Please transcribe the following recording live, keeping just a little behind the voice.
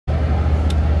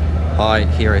Hi,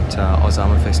 here at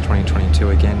AusArmourFest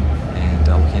 2022 again, and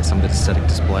looking at some of the static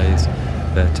displays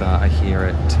that are here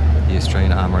at the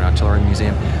Australian Armour and Artillery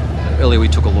Museum. Earlier we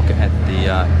took a look at the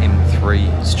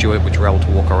M3 Stuart, which we were able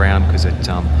to walk around because it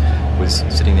was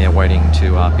sitting there waiting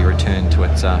to be returned to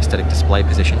its static display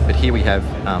position. But here we have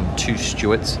two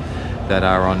Stuarts that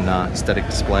are on static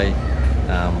display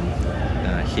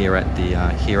here at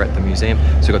the museum.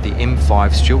 So we've got the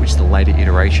M5 Stuart, which is the later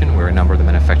iteration, where a number of the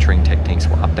manufacturing techniques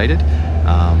were updated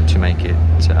to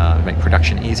make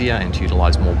production easier and to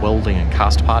utilise more welding and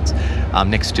cast parts,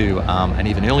 next to an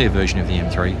even earlier version of the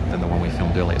M3 than the one we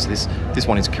filmed earlier. So this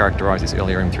one is characterised, this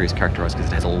earlier M3 is characterised because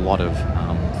it has a lot of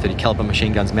 30 caliber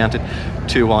machine guns mounted,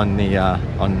 two on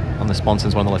the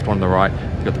sponsons, one on the left, one on the right.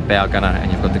 You've got the bow gunner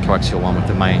and you've got the coaxial one with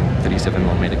the main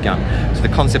 37mm gun. So the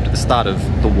concept at the start of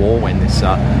the war, when this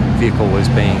vehicle was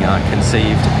being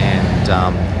conceived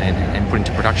and put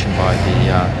into production by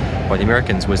the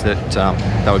Americans, was that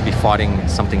they would be fighting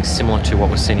something similar to what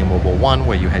was seen in World War I,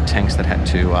 where you had tanks that had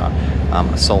to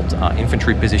assault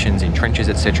infantry positions in trenches,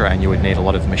 etc., and you would need a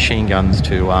lot of machine guns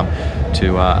to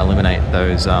eliminate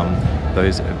those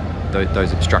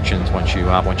obstructions once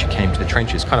you came to the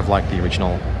trenches, kind of like the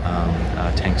original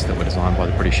tanks that were designed by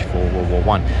the British for World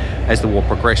War I. As the war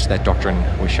progressed, that doctrine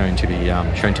was shown to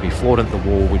be flawed, and the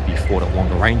war would be fought at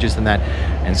longer ranges than that,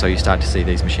 and so you start to see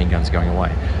these machine guns going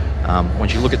away.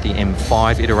 Once you look at the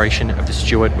M5 iteration of the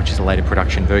Stuart, which is a later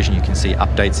production version, you can see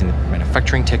updates in the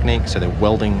manufacturing technique. So they're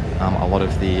welding a lot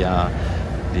of the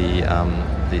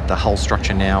hull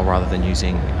structure now, rather than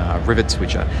using rivets,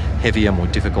 which are heavier, more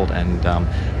difficult, and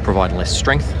provide less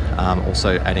strength.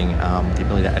 Also adding the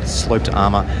ability to add sloped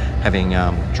armour, having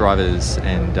drivers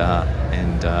and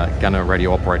gunner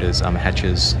radio operators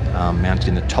hatches mounted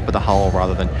in the top of the hull,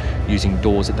 rather than using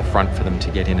doors at the front for them to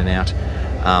get in and out.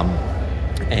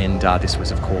 This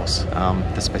was, of course,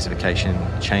 the specification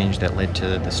change that led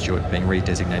to the Stuart being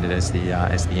redesignated as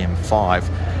the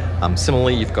M5.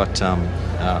 Similarly, you've got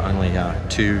only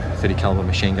two 30 caliber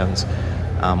machine guns.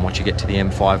 Once you get to the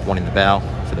M5, one in the bow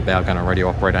for the bow gunner radio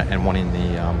operator, and one in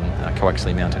the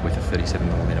coaxially mounted with a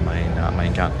 37mm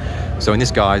main gun. So in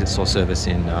this guise, it saw service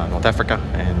in North Africa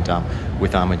and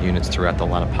with armoured units throughout the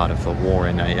latter part of the war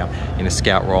in a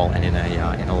scout role and in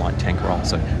a light tank role.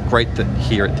 So great that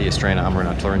here at the Australian Armour and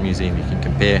Artillery Museum you can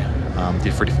compare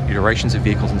different iterations of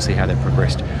vehicles and see how they've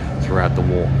progressed throughout the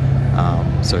war.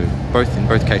 So in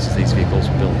both cases, these vehicles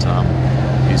were built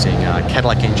using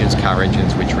Cadillac engines, car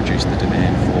engines, which reduced the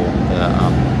demand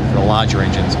for the larger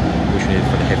engines, which we needed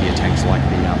for the heavier tanks like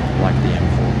the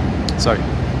M4. So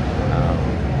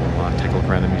we'll take a look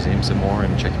around the museum some more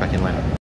and check you back in later.